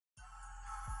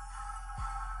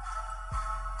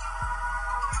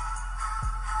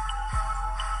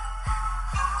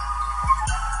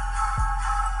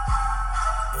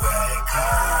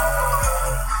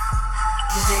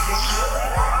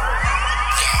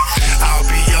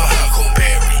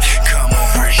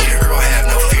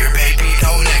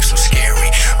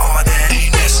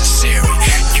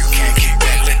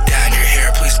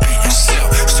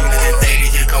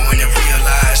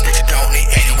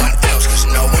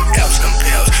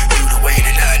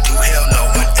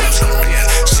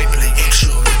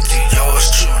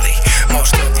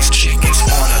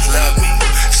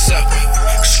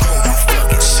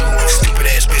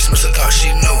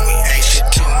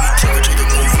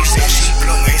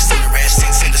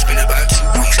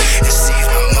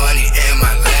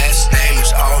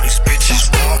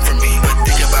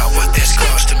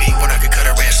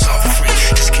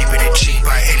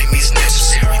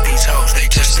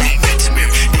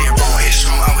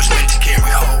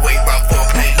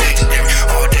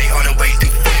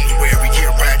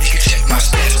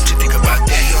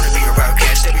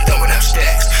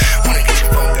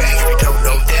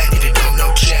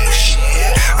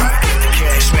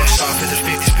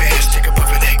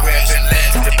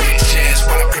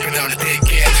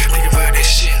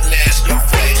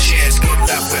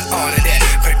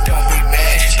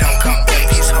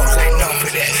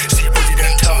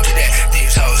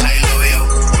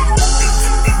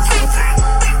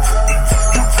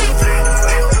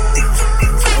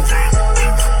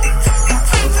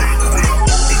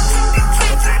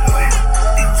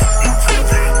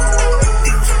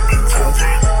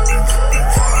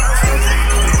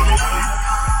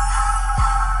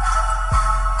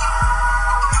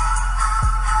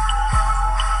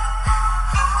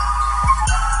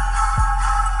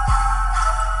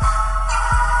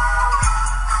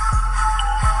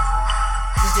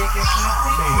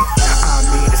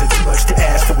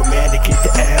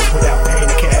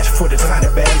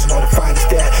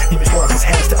Image one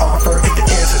has to offer. If the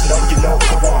answer's no, you know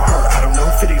I want her. I don't know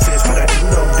if it exists, but I do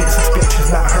know this bitch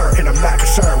is not her, and I'm not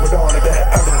concerned with all of that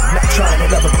other. Not trying to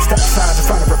never put step signs in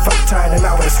front of her fuck time, and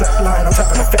I with a slap line on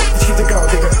top of the fact that she's a gold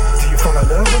digger. Do you fall in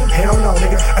love with him? Hell no,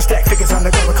 nigga. I stack figures on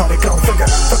the go and call it gold figure.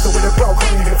 Fuck her with a broke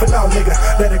homie, nigga, for no, nigga.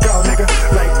 Let it go, nigga.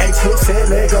 Like H-Hook said,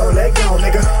 let go,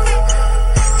 nigga.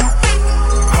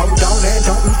 Hold on and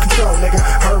don't lose control, nigga.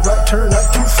 Her up, turn up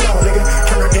too slow, nigga.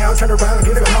 Turn her down, turn around and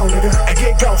get her home, nigga. I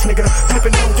get ghost, nigga.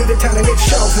 Flipping on through the town and it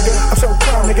shows, nigga. I'm so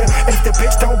calm, nigga. And if the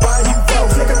bitch don't